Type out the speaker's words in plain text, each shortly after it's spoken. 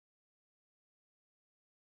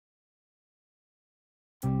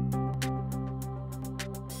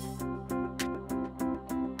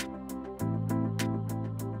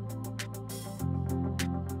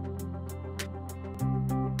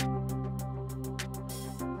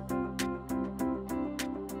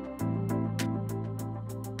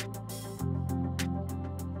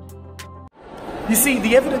You see,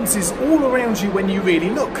 the evidence is all around you when you really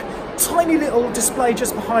look. Tiny little display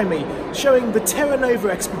just behind me showing the Terra Nova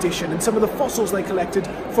expedition and some of the fossils they collected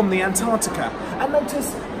from the Antarctica. And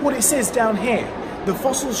notice what it says down here. The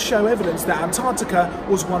fossils show evidence that Antarctica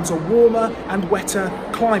was once a warmer and wetter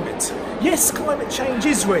climate. Yes, climate change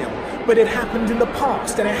is real, but it happened in the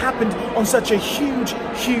past, and it happened on such a huge,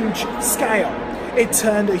 huge scale. It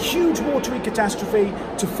turned a huge watery catastrophe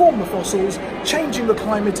to form the fossils, changing the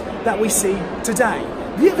climate that we see today.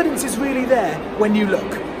 The evidence is really there when you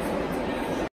look.